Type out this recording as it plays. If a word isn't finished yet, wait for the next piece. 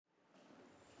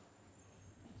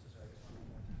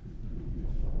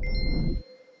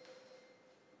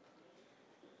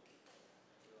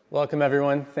Welcome,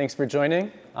 everyone. Thanks for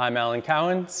joining. I'm Alan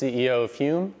Cowan, CEO of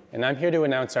Hume, and I'm here to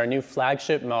announce our new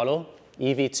flagship model,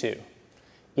 EV2.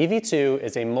 EV2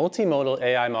 is a multimodal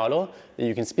AI model that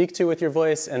you can speak to with your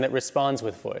voice and that responds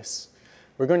with voice.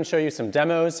 We're going to show you some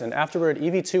demos, and afterward,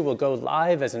 EV2 will go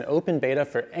live as an open beta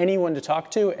for anyone to talk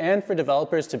to and for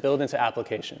developers to build into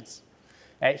applications.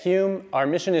 At Hume, our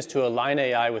mission is to align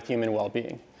AI with human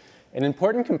well-being. An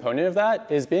important component of that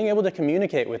is being able to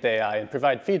communicate with AI and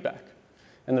provide feedback.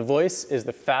 And the voice is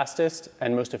the fastest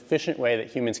and most efficient way that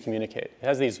humans communicate. It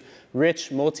has these rich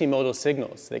multimodal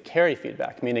signals that carry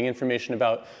feedback, meaning information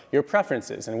about your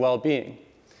preferences and well-being.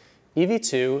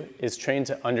 EV2 is trained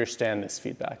to understand this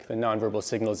feedback, the nonverbal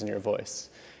signals in your voice.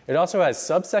 It also has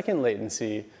sub-second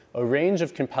latency, a range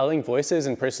of compelling voices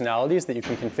and personalities that you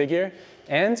can configure,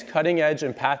 and cutting-edge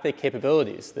empathic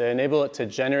capabilities that enable it to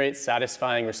generate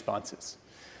satisfying responses.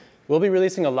 We'll be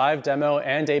releasing a live demo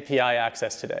and API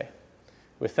access today.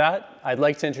 With that, I'd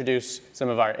like to introduce some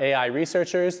of our AI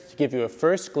researchers to give you a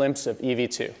first glimpse of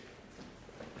EV2.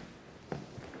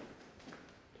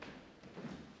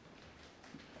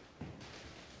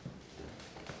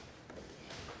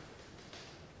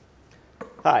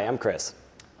 Hi, I'm Chris.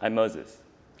 I'm Moses.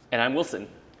 And I'm Wilson.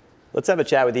 Let's have a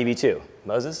chat with EV2.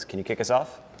 Moses, can you kick us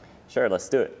off? Sure, let's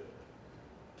do it.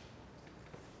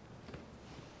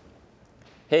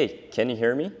 Hey, can you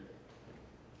hear me?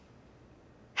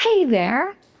 Hey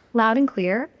there. Loud and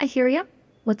clear. I hear you.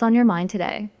 What's on your mind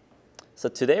today? So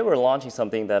today we're launching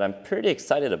something that I'm pretty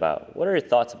excited about. What are your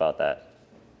thoughts about that?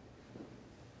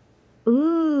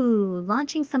 Ooh,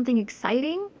 launching something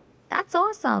exciting? That's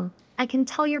awesome. I can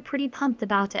tell you're pretty pumped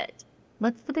about it.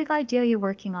 What's the big idea you're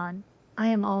working on? I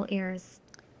am all ears.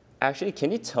 Actually,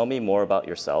 can you tell me more about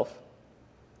yourself?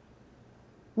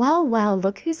 Well,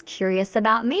 look who's curious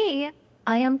about me.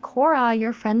 I am Cora,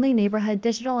 your friendly neighborhood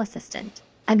digital assistant.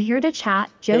 I'm here to chat,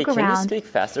 joke around. Hey, can you speak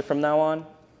faster from now on?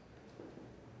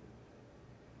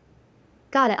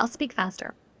 Got it, I'll speak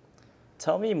faster.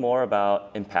 Tell me more about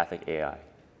empathic AI.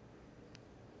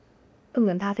 Ooh,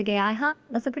 empathic AI, huh?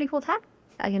 That's a pretty cool tech.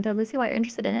 I can totally see why you're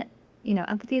interested in it. You know,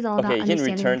 empathy is all about understanding.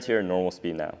 Okay, you can return to your normal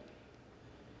speed now.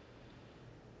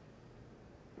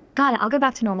 Got it, I'll go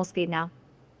back to normal speed now.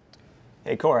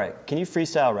 Hey, Cora, can you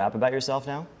freestyle rap about yourself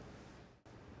now?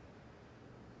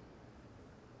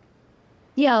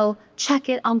 Yo, check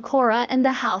it, I'm Cora in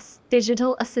the house,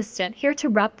 digital assistant, here to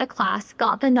rep the class,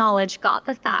 got the knowledge, got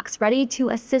the facts, ready to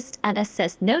assist and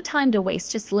assist. No time to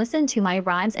waste, just listen to my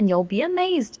rhymes and you'll be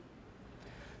amazed.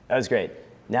 That was great.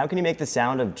 Now can you make the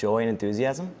sound of joy and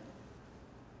enthusiasm?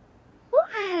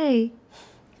 Why?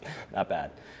 Not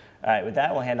bad. All right, with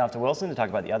that, we'll hand off to Wilson to talk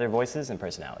about the other voices and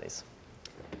personalities.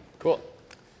 Cool.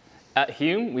 At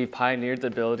Hume, we've pioneered the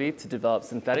ability to develop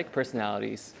synthetic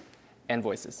personalities and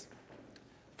voices.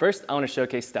 First, I want to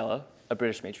showcase Stella, a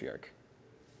British matriarch.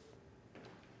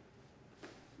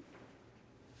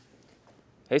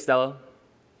 Hey, Stella.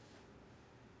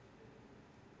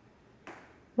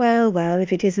 Well,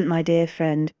 if it isn't my dear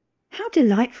friend. How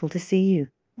delightful to see you.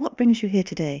 What brings you here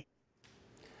today?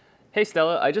 Hey,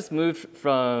 Stella. I just moved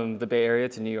from the Bay Area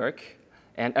to New York,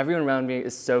 and everyone around me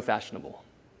is so fashionable.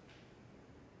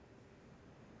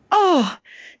 Oh,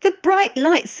 the bright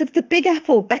lights of the Big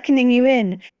Apple beckoning you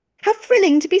in. How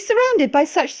thrilling to be surrounded by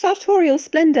such sartorial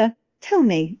splendor. Tell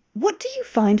me, what do you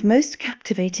find most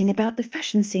captivating about the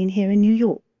fashion scene here in New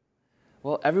York?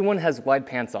 Well, everyone has wide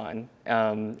pants on,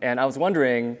 and I was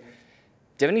wondering,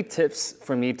 do you have any tips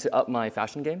for me to up my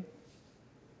fashion game?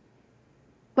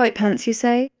 White pants, you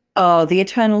say? Oh, the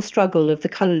eternal struggle of the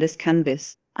colorless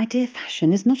canvas. My dear,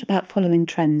 fashion is not about following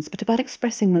trends, but about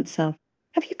expressing oneself.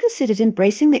 Have you considered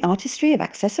embracing the artistry of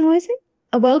accessorizing?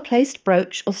 A well-placed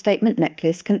brooch or statement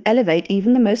necklace can elevate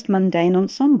even the most mundane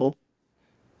ensemble.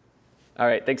 All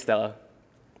right, thanks, Stella.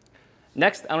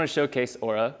 Next, I want to showcase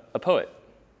Aura, a poet.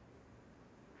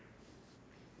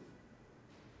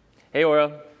 Hey,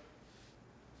 Aura.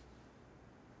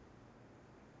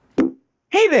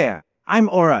 Hey there! I'm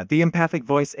Aura, the Empathic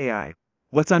Voice AI.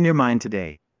 What's on your mind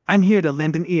today? I'm here to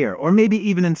lend an ear or maybe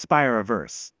even inspire a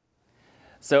verse.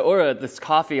 So, Aura, this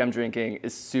coffee I'm drinking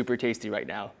is super tasty right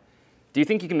now. Do you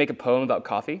think you can make a poem about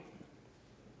coffee?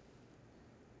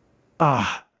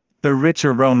 Ah, the rich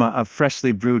aroma of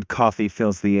freshly brewed coffee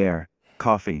fills the air.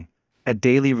 Coffee, a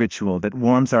daily ritual that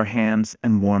warms our hands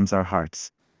and warms our hearts.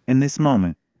 In this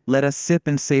moment, let us sip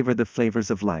and savor the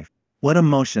flavors of life. What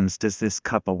emotions does this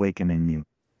cup awaken in you?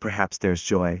 Perhaps there's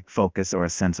joy, focus, or a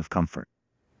sense of comfort.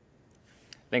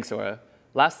 Thanks, Aura.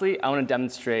 Lastly, I want to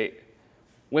demonstrate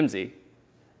Whimsy,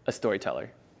 a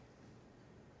storyteller.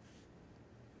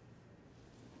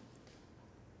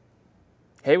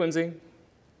 Hey, Whimsy.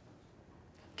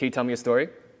 Can you tell me a story?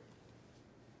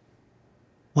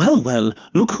 Well, well,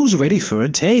 look who's ready for a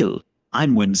tale.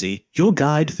 I'm Whimsy, your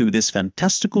guide through this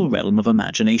fantastical realm of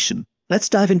imagination. Let's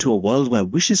dive into a world where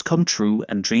wishes come true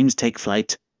and dreams take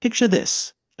flight. Picture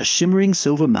this, a shimmering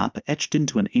silver map etched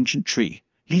into an ancient tree,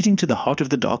 leading to the heart of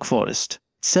the dark forest.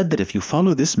 It's said that if you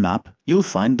follow this map, you'll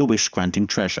find the wish-granting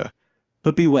treasure.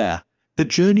 But beware, the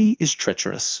journey is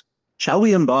treacherous. Shall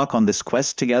we embark on this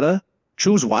quest together?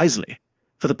 Choose wisely,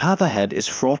 for the path ahead is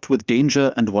fraught with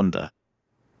danger and wonder.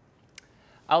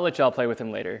 I'll let y'all play with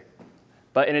him later.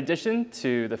 But in addition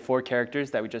to the 4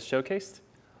 characters that we just showcased,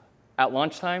 at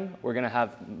launch time, we're going to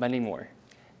have many more,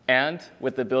 and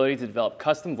with the ability to develop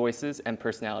custom voices and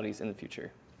personalities in the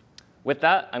future. With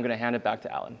that, I'm going to hand it back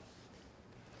to Alan.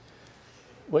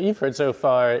 What you've heard so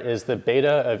far is the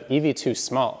beta of EV2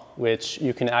 Small, which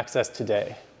you can access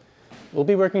today. We'll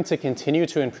be working to continue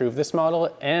to improve this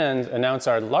model and announce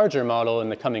our larger model in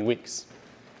the coming weeks.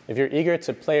 If you're eager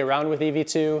to play around with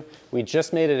EV2, we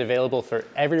just made it available for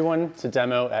everyone to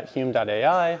demo at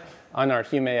hume.ai, on our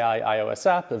Hume.ai iOS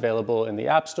app available in the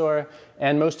App Store,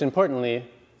 and most importantly,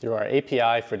 through our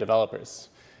API for developers.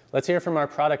 Let's hear from our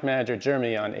product manager,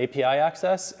 Jeremy, on API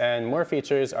access and more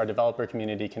features our developer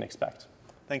community can expect.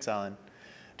 Thanks, Alan.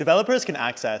 Developers can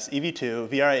access EV2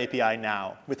 via our API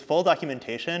now with full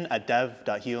documentation at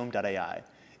dev.hume.ai.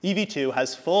 EV2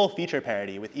 has full feature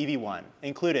parity with EV1,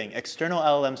 including external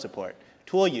LLM support,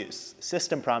 tool use,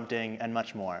 system prompting, and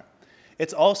much more.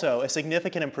 It's also a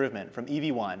significant improvement from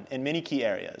EV1 in many key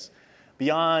areas.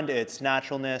 Beyond its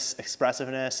naturalness,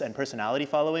 expressiveness, and personality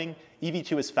following,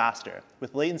 EV2 is faster,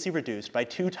 with latency reduced by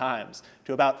 2 times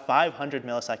to about 500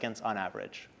 milliseconds on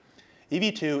average.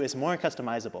 EV2 is more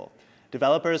customizable.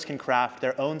 Developers can craft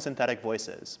their own synthetic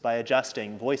voices by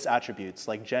adjusting voice attributes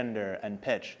like gender and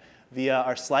pitch via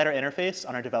our slider interface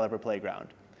on our developer playground.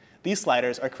 These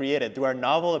sliders are created through our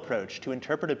novel approach to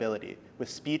interpretability with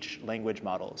speech-language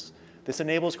models. This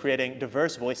enables creating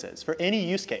diverse voices for any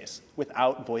use case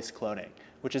without voice cloning,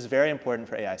 which is very important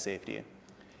for AI safety.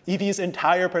 EV's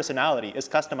entire personality is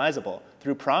customizable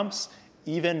through prompts,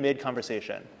 even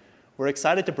mid-conversation. We're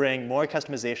excited to bring more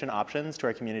customization options to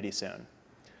our community soon.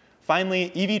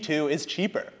 Finally, EV2 is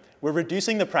cheaper. We're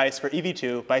reducing the price for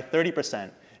EV2 by 30%,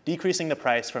 decreasing the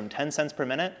price from 10 cents per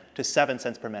minute to 7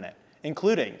 cents per minute,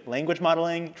 including language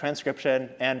modeling, transcription,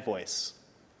 and voice.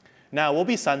 Now, we'll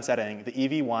be sunsetting the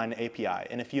EV1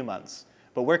 API in a few months,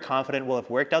 but we're confident we'll have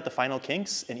worked out the final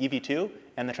kinks in EV2,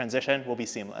 and the transition will be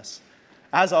seamless.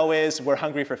 As always, we're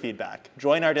hungry for feedback.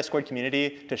 Join our Discord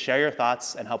community to share your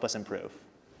thoughts and help us improve.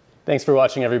 Thanks for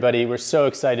watching, everybody. We're so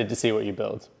excited to see what you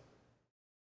build.